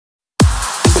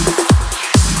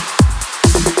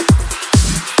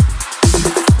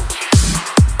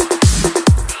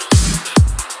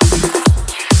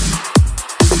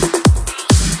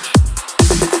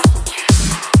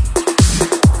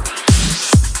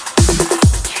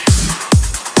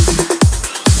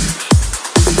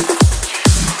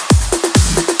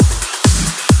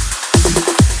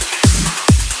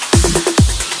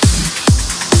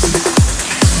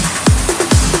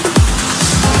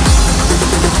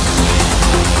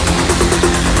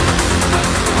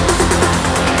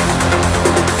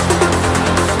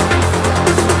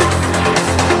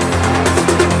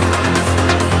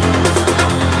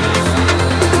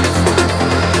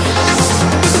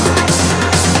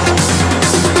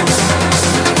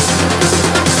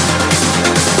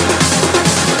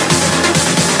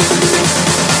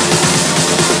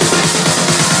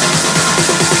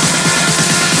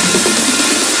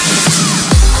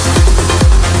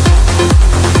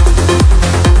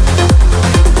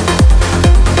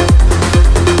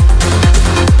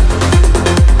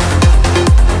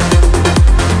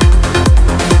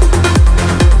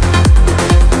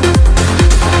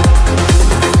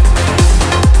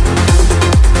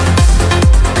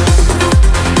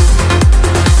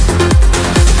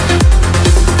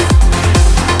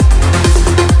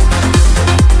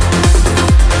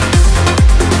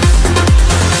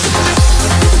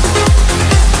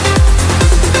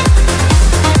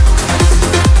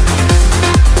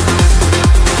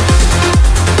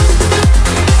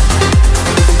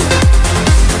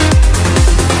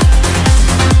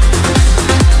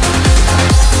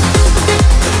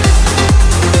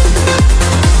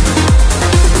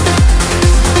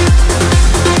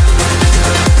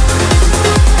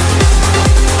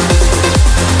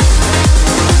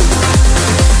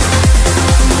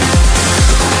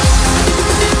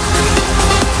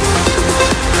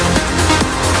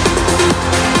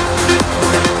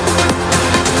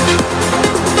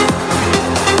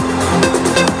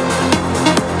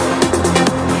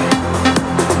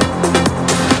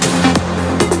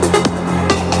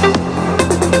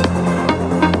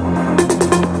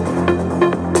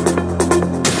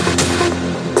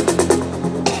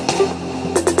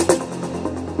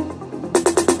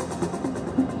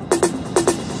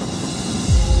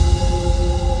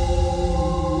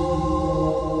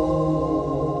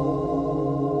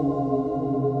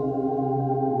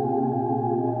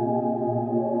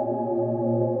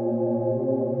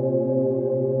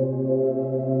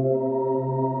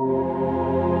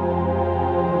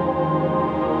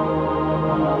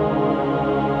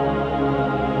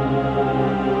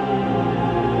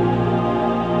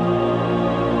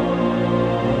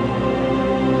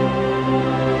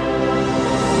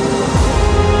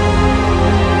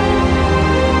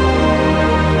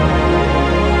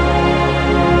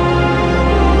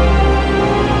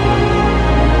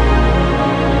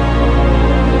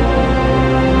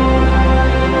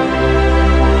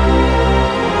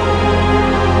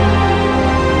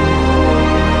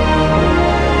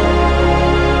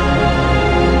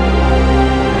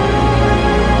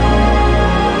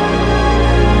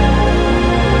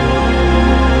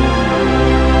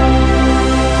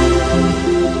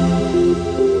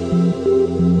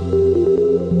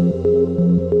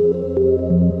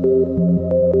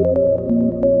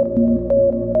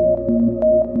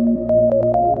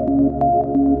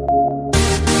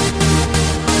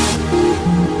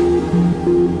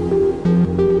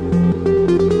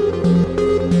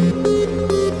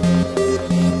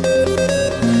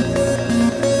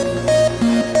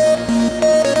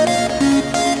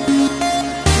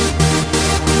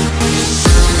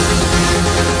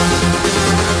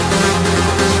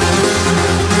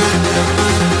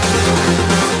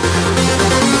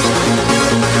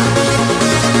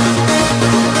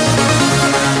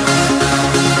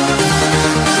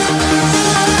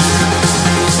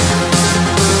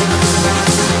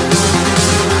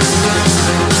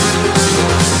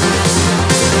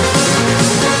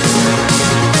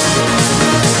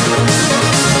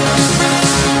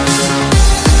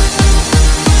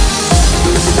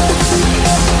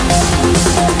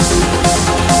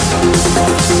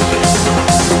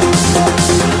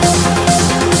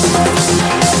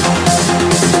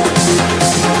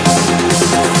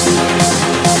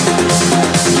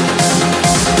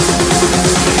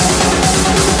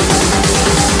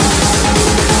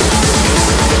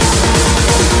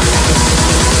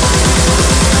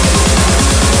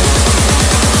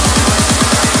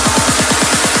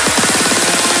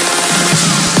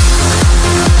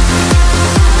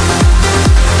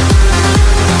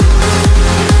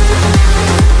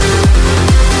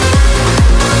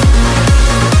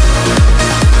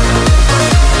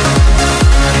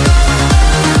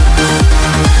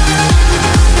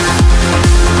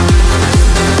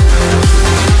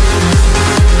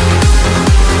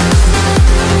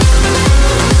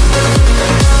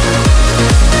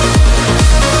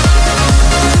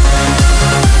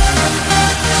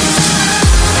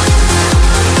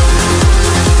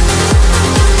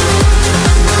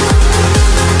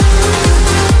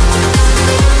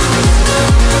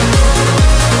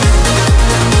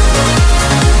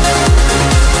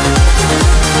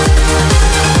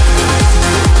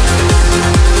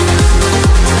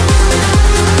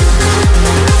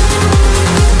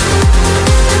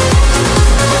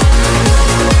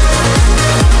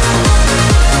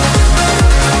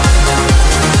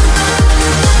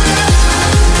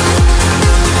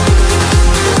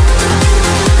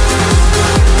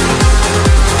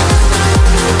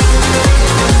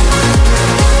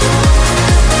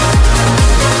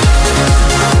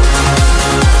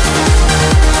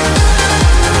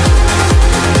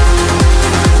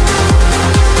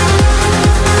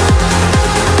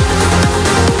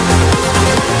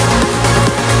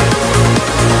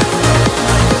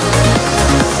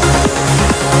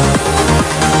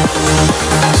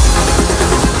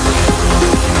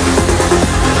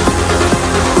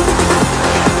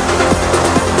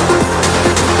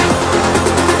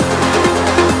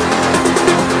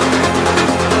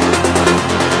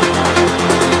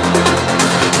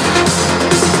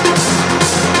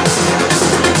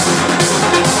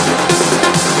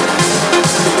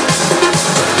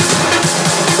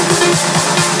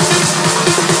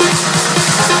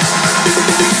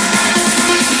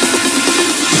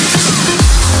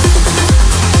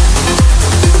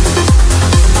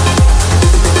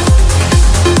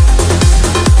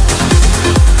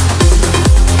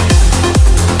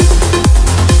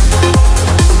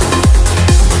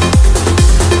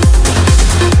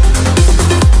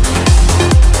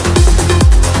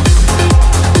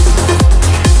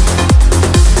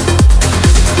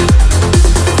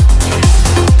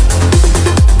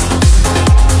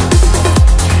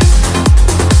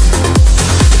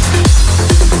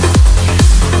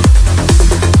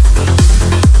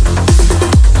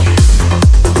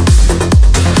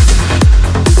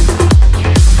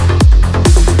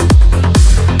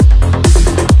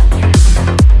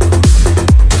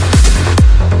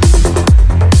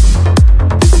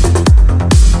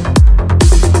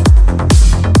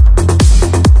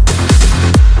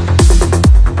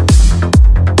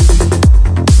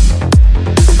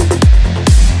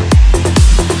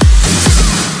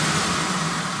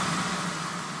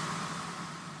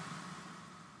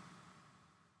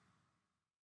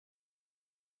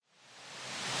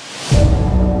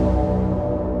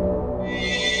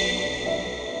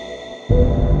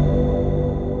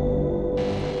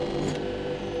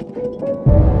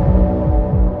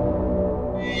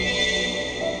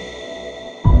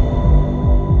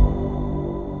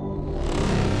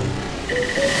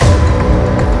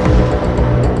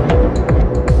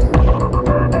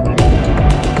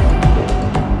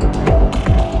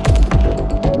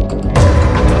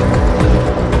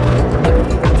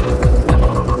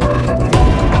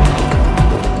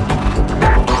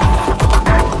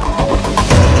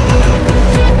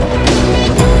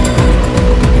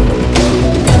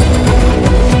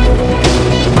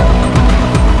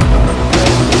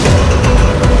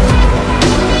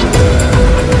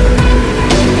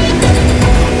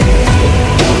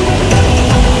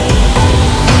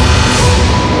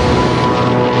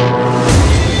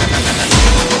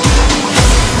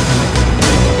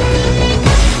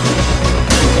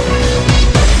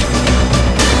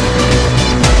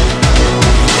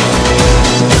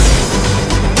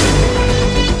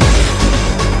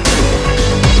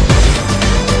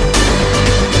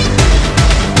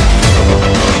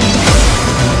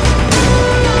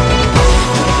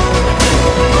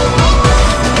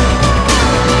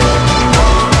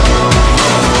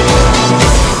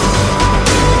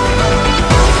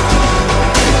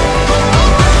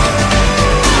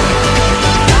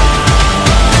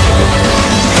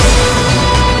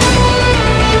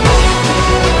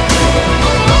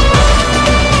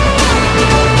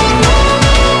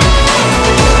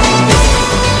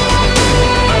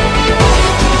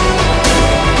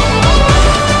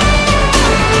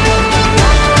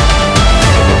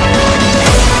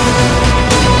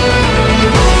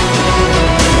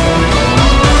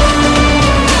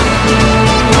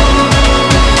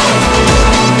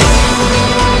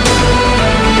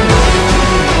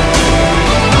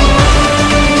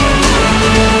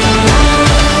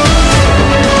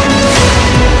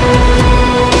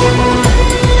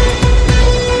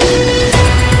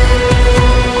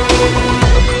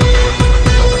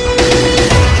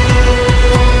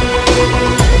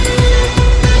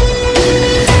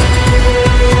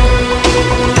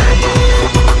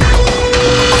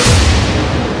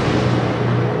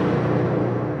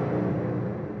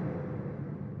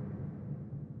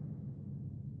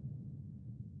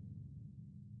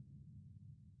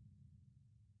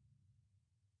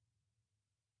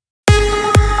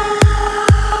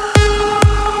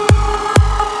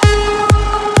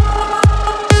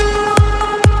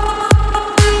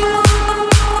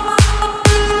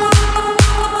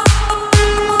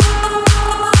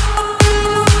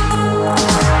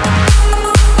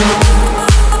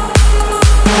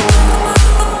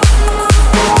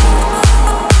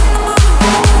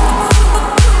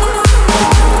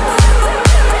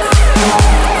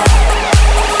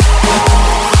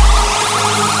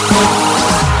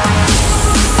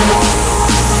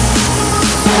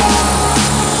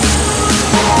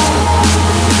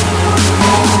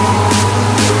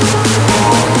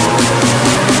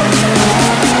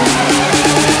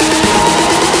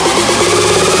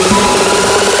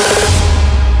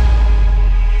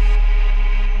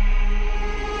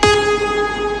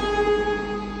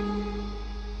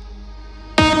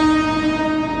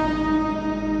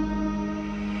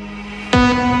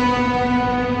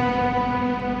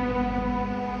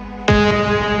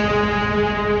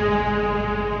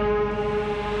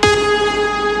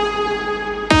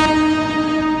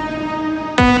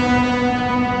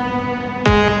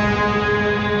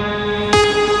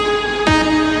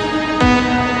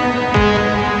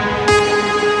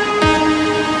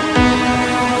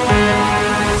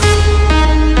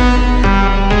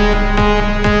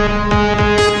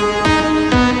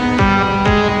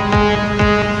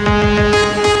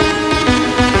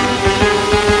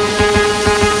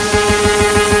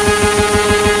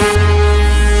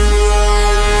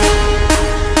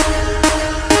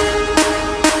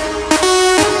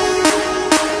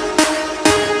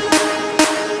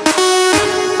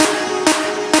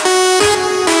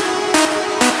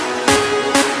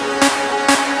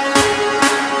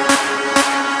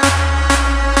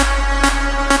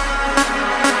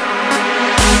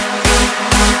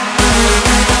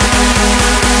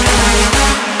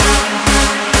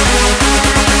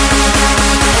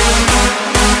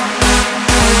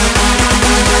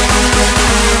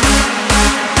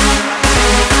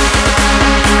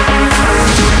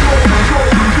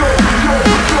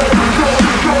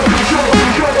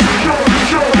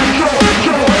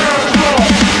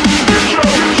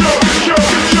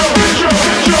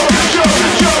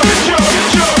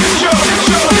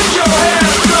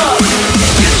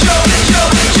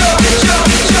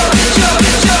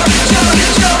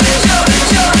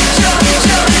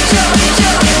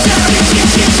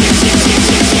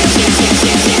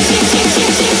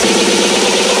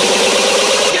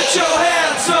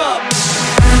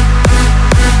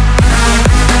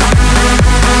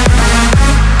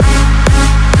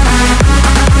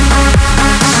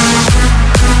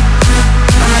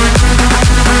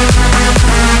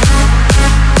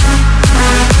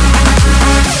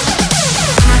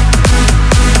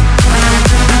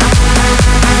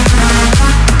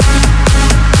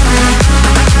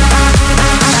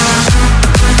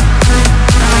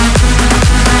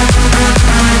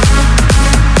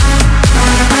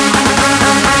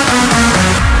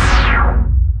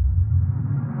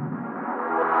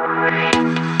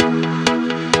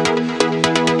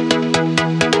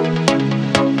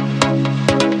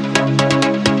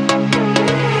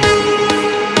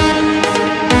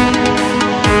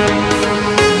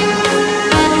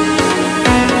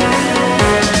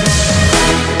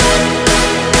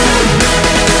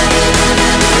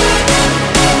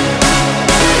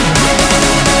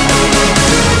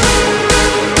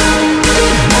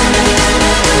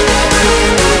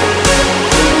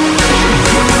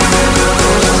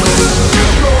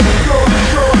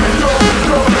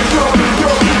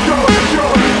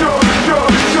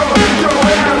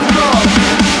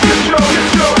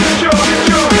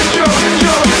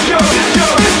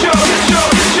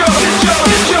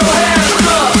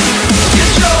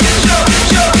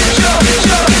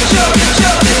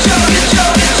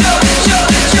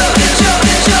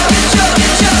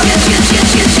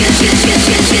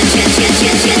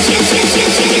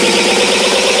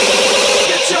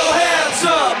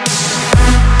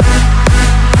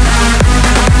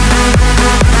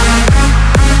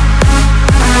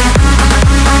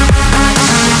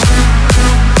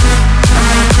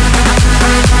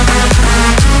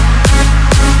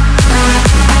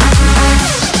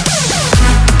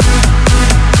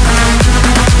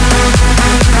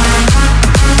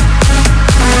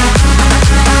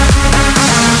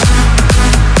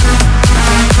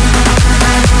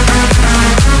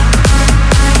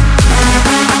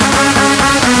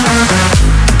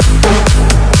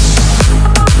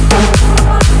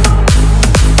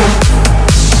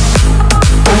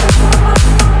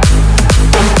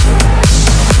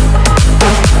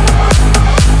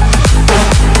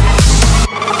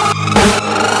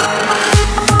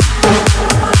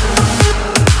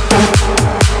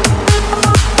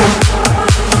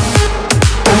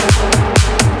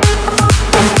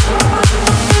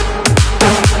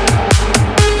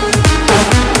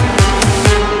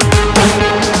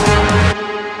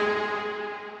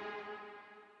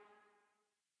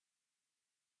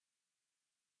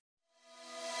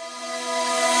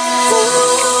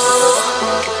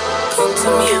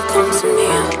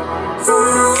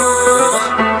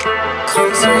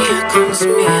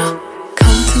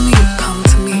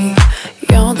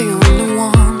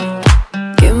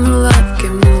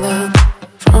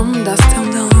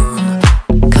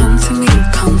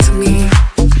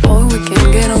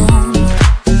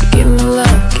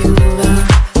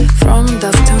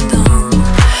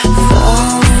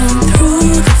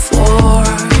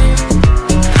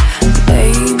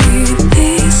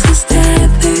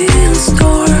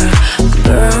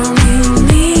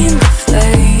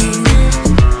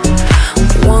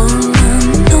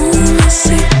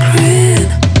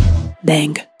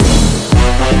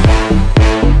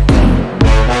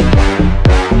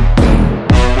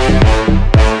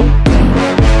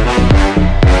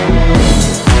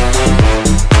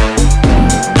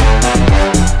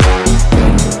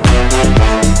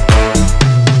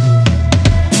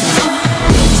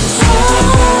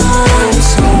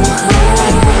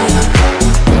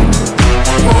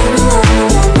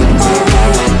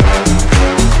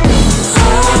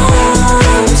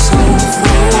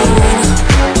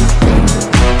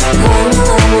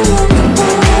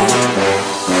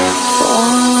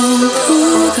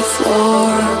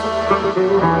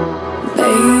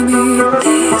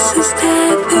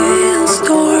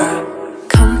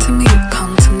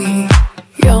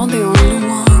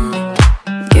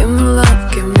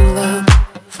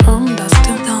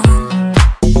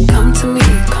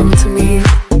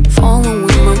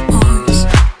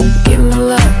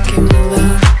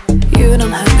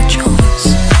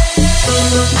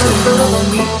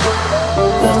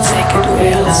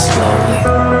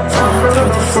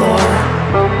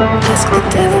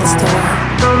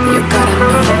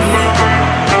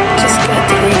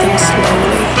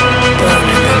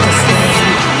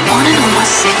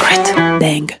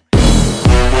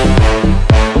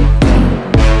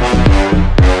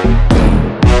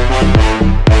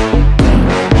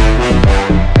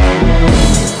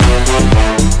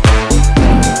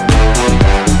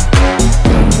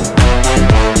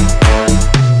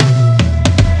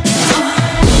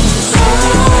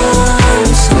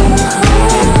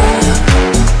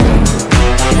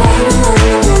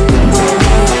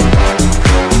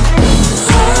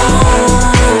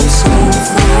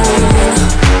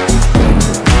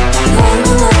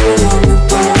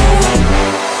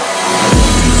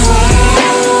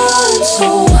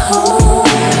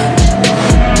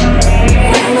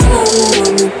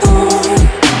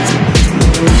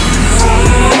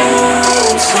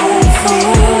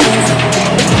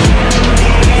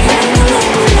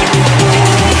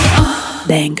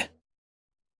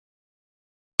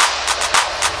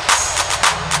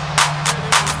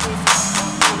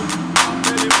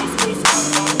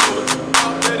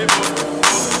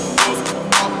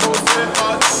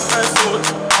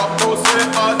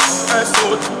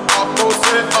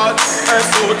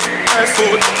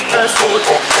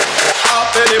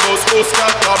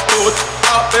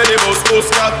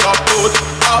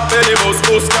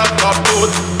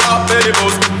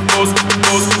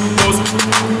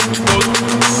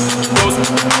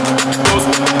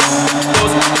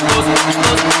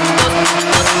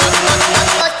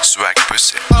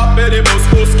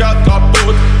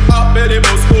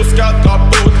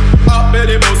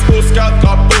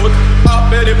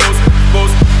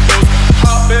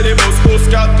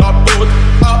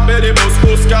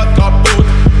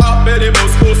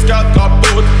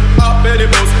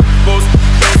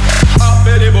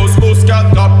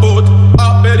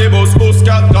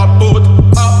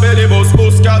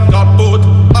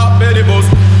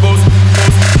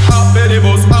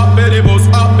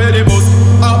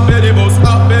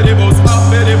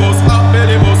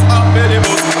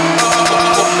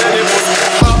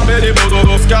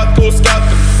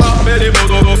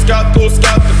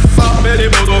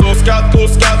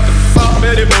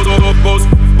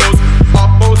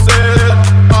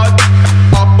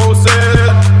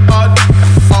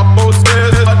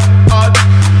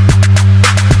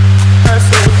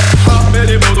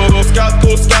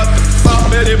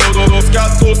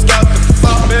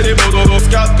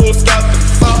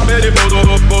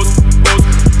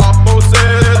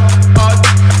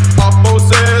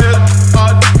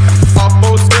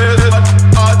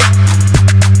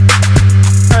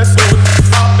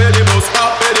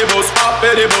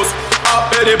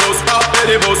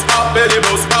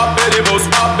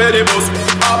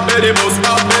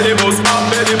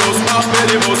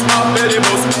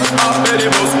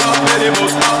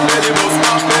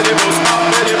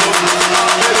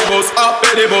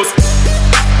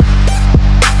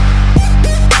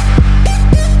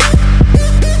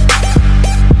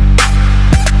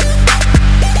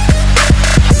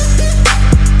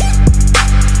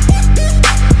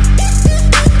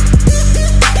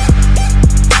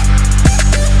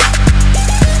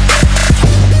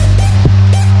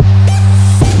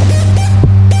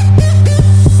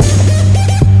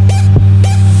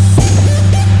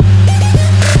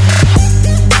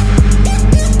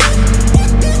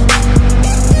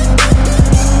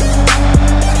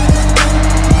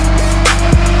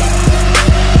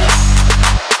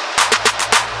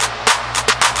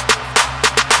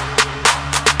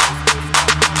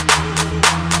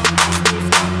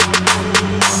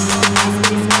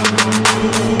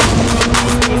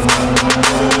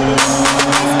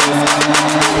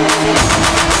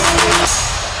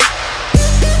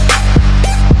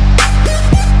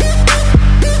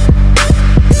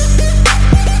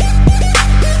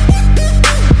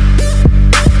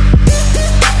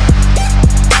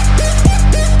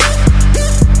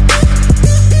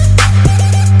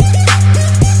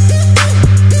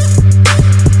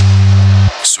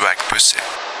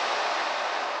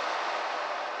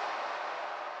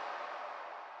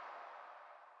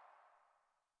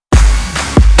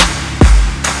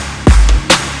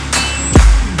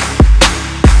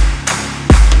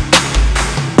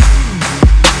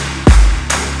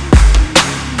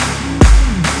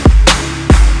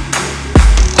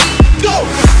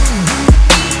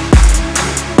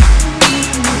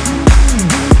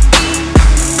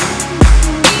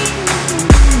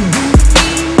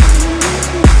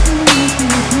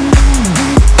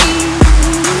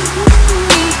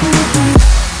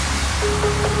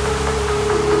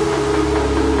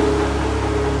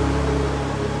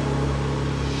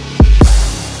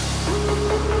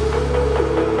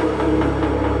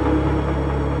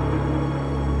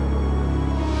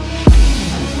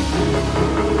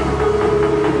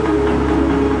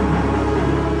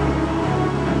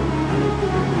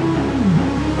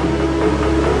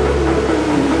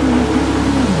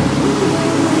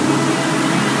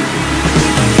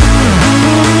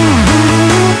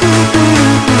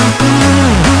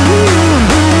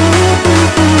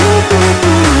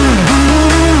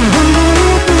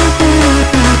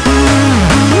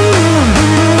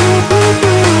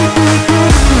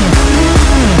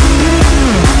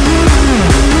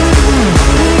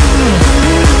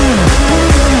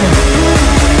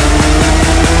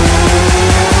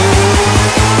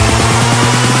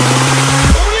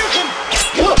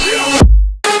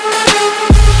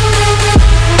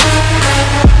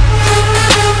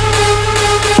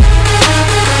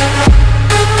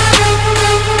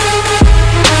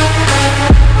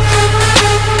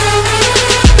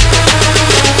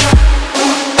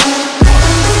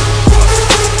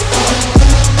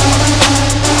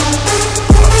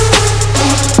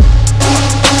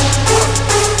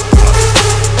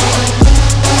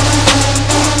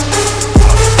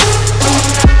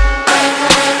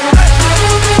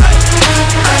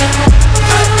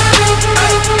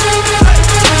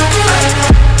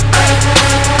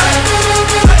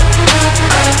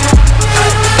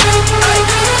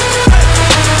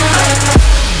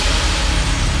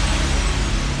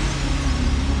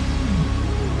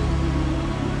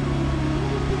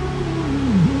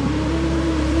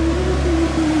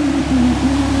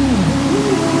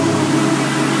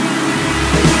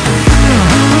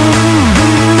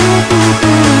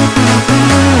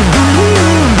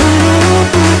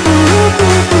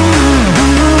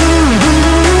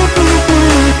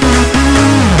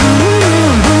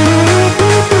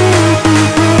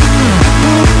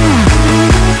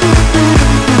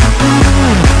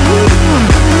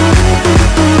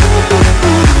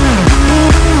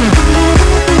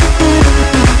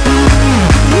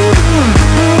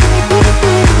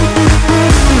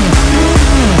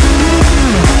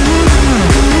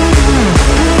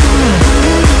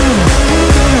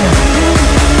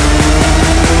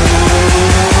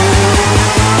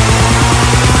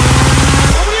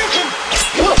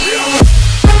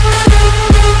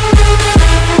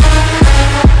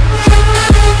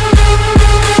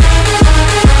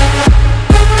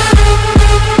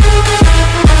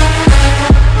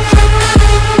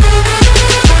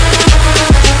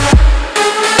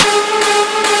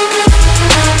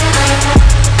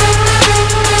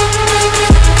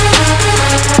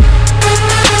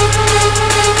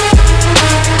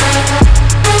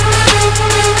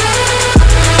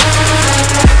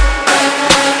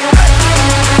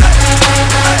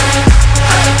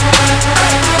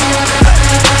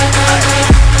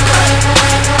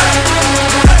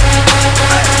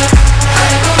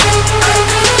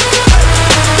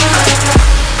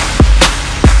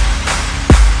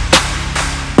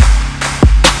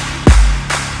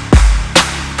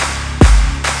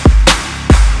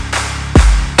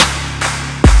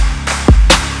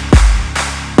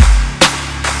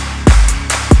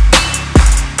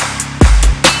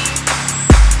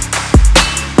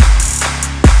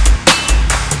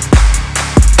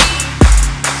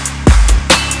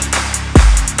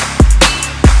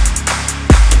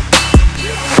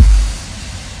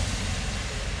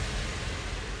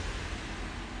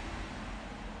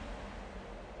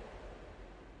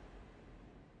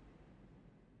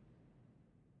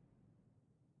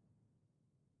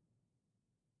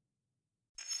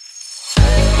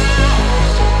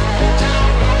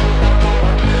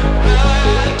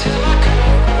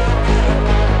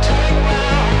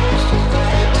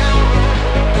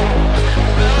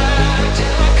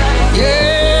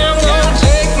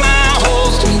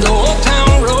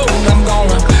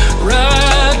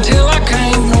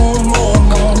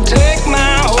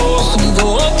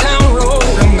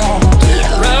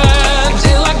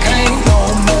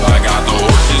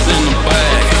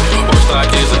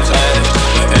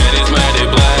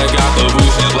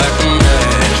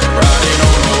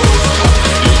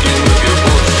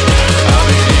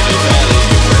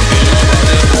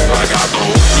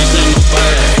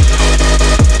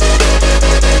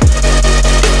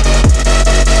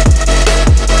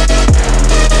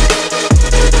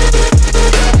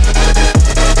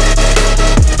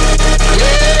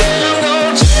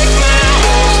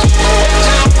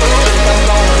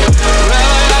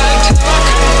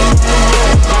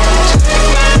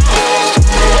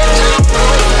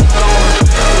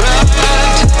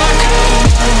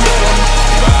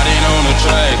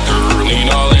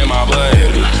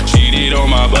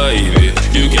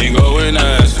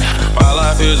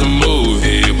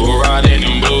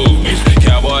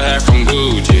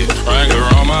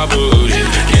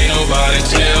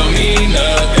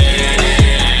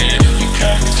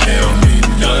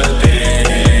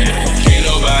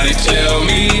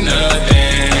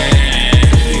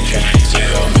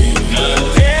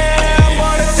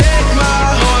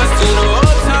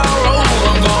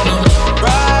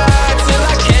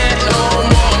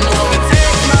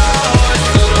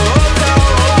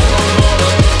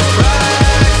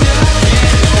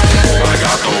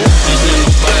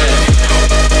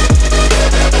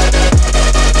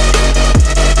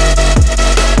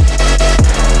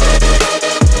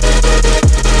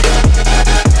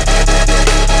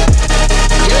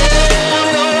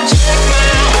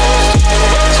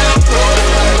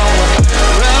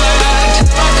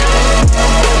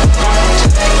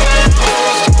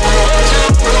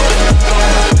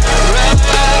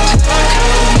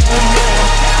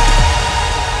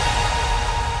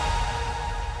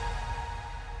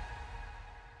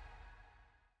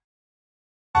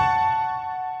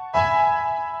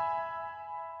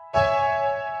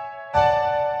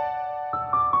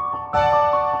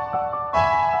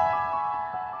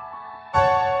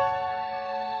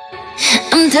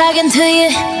talking to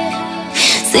you.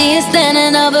 See you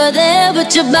standing over there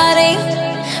with your body,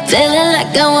 feeling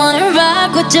like I wanna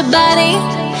rock with your body.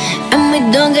 And we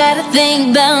don't gotta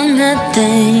think about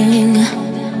nothing.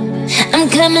 I'm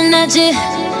coming at you,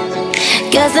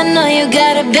 cause I know you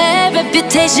got a bad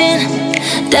reputation.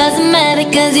 Doesn't matter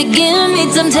cause you give me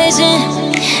temptation.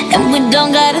 And we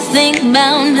don't gotta think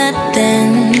about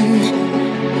nothing.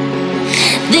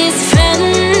 These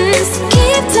friends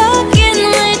keep talking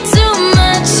way too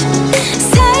much.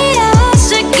 Say I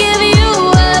should give you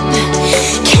up.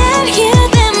 Can't hear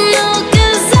them no,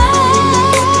 cause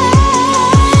I've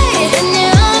been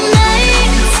here all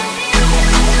night,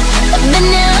 I've been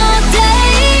here all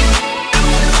day.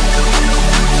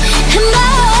 And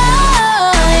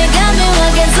boy, you got me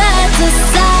walking side to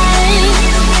side.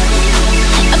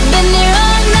 I've been here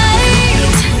all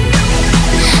night,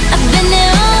 I've been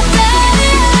here all day.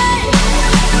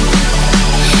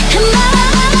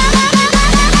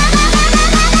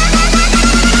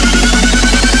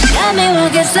 And got me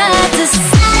walking side to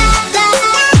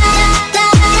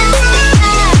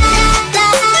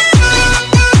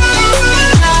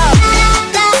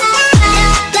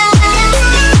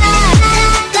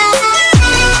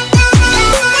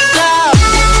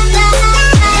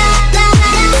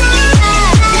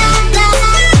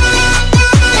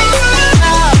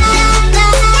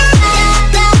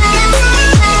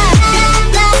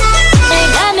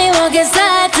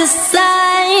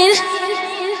side.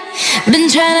 Been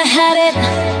trying to hide it,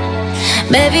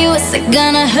 baby, what's it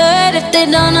gonna hurt if they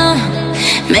don't know?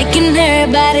 Making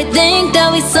everybody think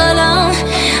that we so long,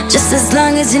 just as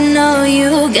long as you know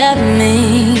you got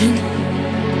me.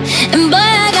 And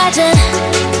boy, I got you,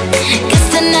 guess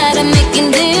tonight I'm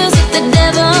making deals with the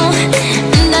devil.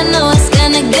 And I know it's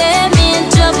gonna get me in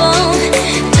trouble,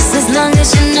 just as long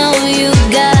as you know you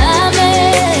got me.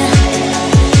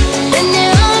 Been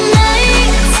here all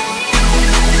night,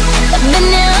 I've been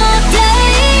here all day.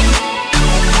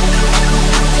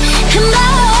 And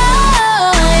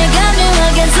boy, you got me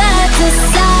walking side to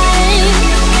side.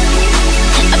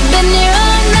 I've been here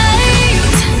all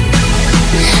night,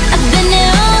 I've been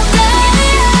here all day.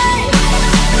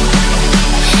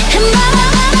 And boy,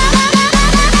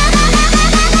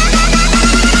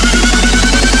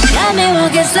 got me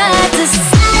walking side to side.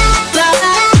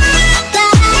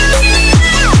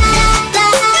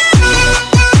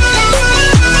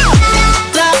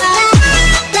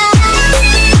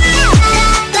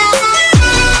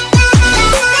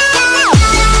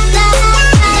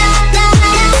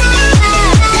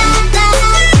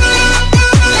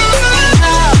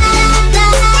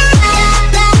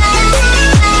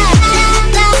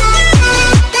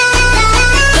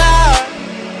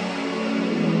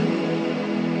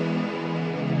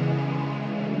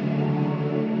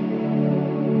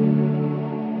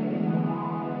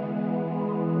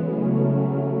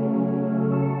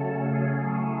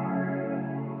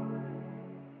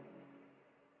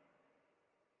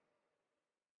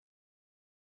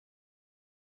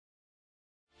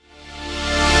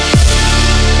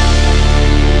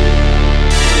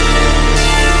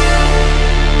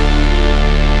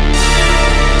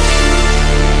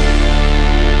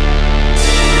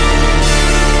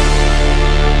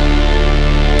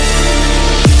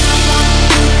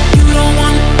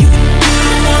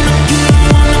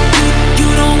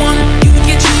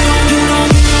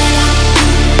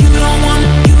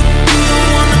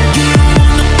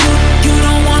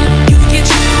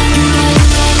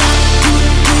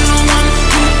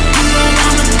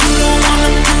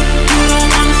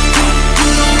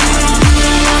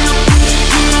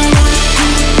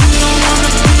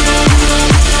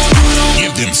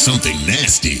 Something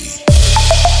nasty.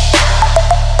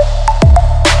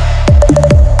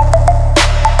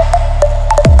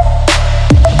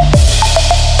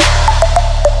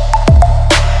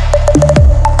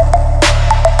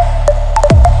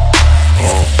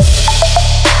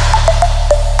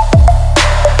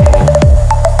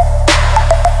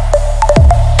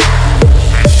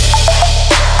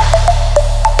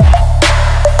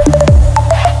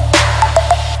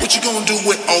 What you gonna do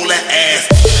with all that ass?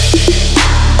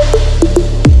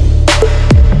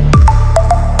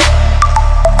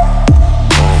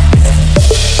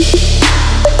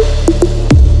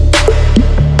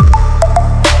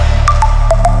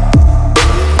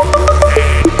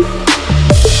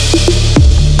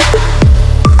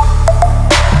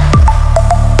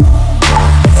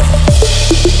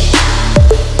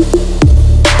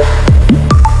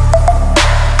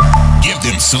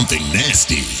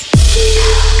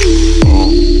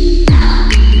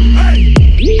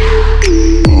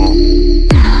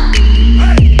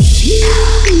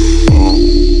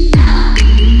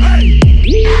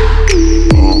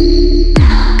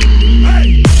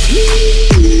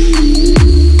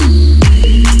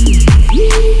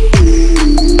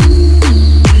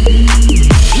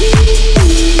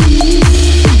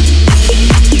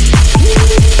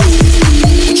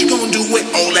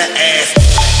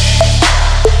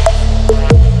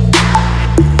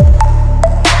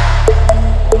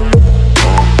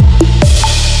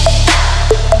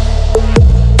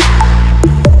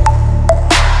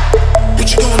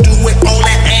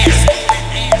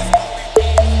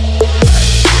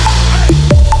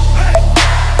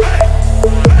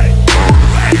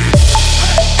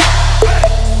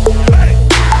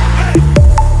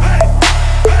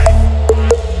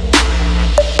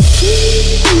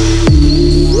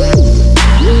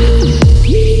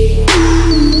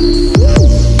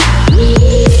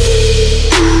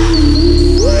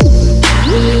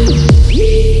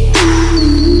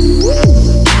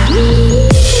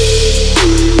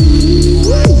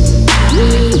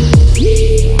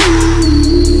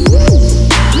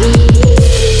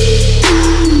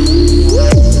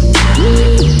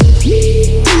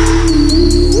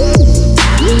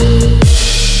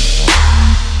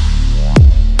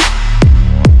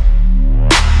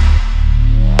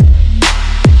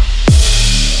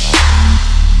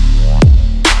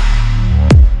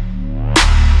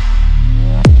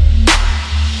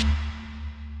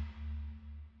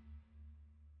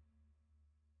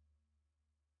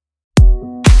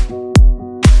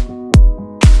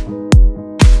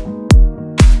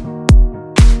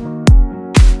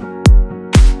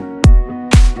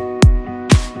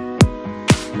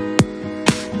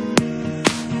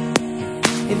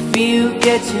 you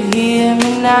get to hear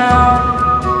me now.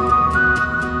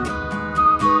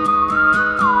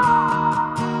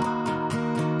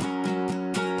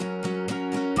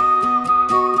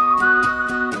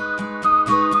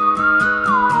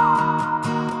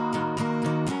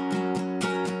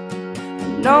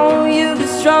 Know you get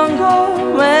stronger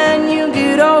when you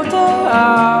get older.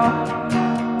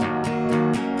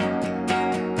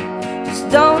 Just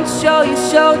don't show your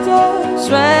shoulders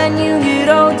when you get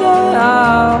older.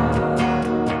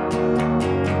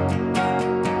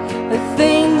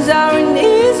 Things aren't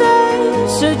easy,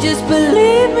 so just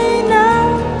believe me now.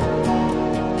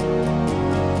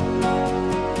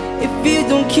 If you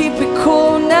don't keep it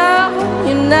cool now,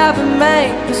 you never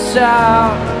make a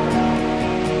sound.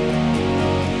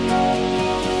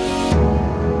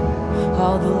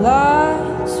 All the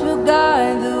lights will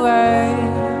guide the way.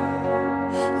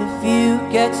 If you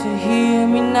get to hear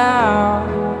me now,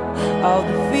 all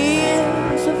the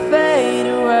fears will fade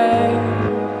away.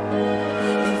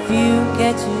 If you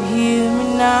get to hear me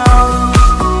now.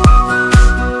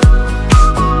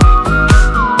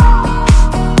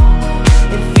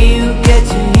 If you get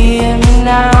to hear me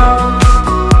now.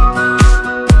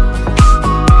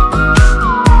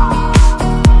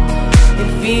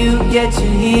 You get to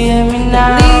hear me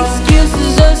now. The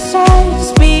excuses aside,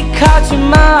 speak out your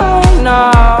mind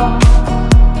now.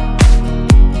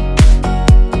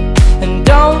 And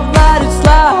don't let it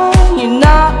slide, you're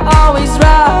not always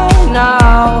right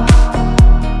now.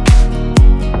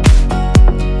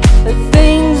 The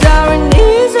things aren't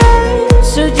easy,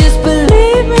 so just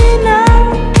believe me now.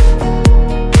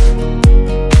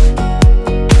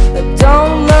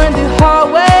 Don't learn the hard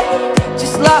way,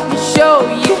 just let me show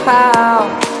you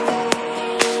how.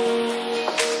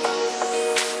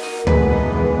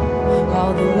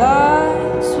 All the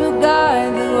lights will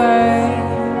guide the way.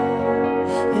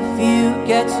 If you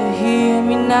get to hear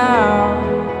me now,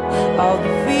 all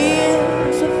the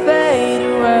fears will fade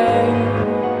away.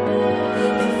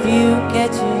 If you get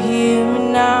to hear me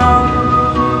now.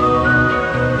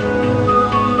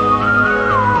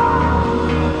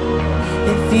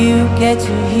 If you get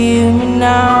to hear me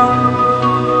now.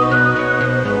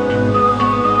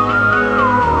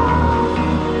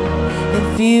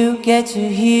 If you get to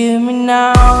hear me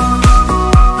now.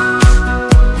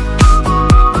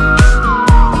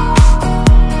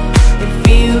 If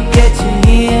you get to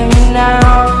hear me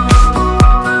now.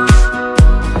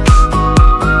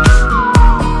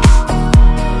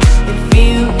 If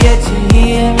you get to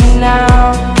hear me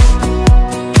now.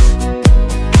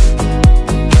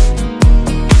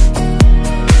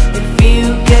 If you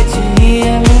get to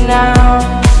hear me now.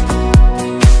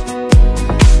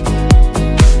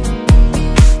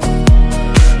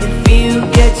 You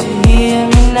get to hear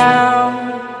me now.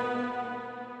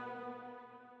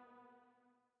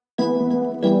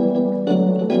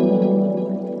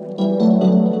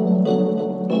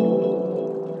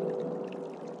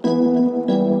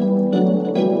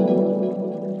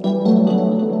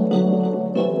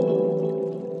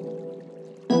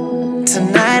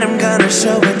 Tonight I'm gonna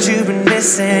show what you've been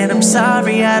missing. I'm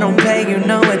sorry I don't pay you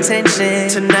no attention.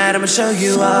 Tonight I'ma show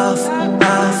you off,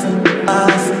 off,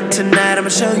 off. Tonight I'ma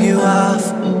show you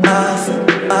off, off,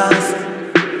 off.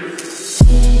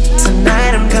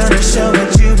 Tonight I'm gonna show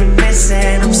what you've been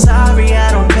missing. I'm sorry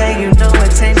I don't pay you no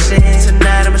attention.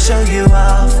 Tonight I'ma show you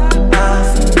off, off,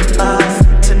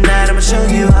 off. Tonight I'ma show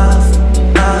you off,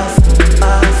 off,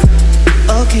 off.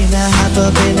 Okay, now hop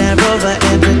up in that Rover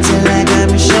and pretend like I'm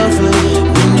your chauffeur.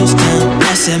 Windows down,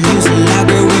 that's that music loud,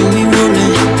 girl, we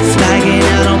rollin'. Flying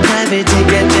out on private, take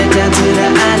that jet down to the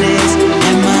islands.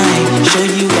 And mine, show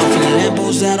you off in the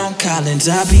Lambos out on Collins.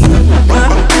 I be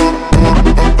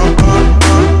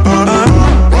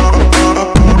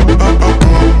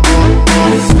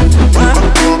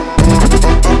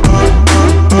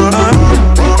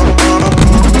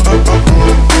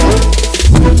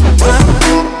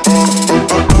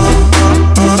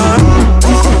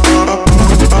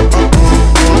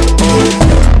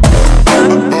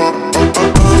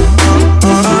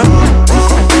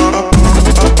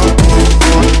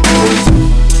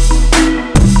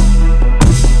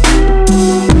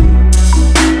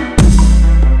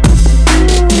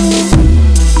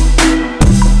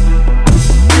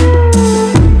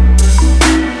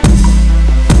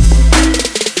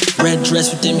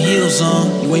with them heels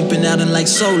on. You ain't been out in like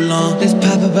so long. This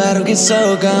pop a bottle get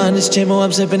so gone. This Jamo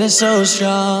I'm sipping is so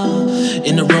strong.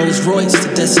 In the Rolls Royce,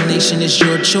 the destination is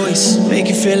your choice. Make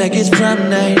you feel like it's prom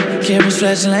night. Cameras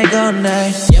flashing like all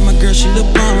night. Yeah, my girl, she look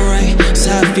alright.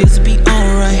 So how it feels to be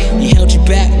alright. He held you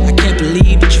back, I can't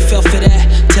believe that you fell for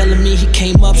that. Telling me he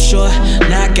came up short,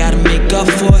 now I gotta make up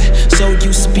for it. So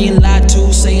used to being lied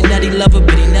to, saying that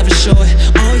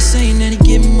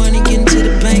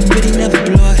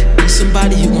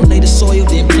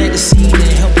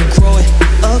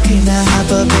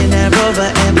up in that Rover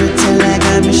and pretend like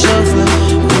I'm your chauffeur.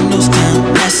 Windows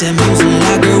down, asset music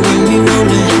like girl when we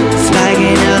rollin'.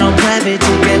 Flying out on private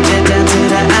to get jet down to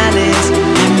the islands.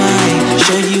 And might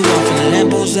show you off in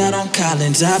Lambos out on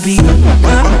Collins. I be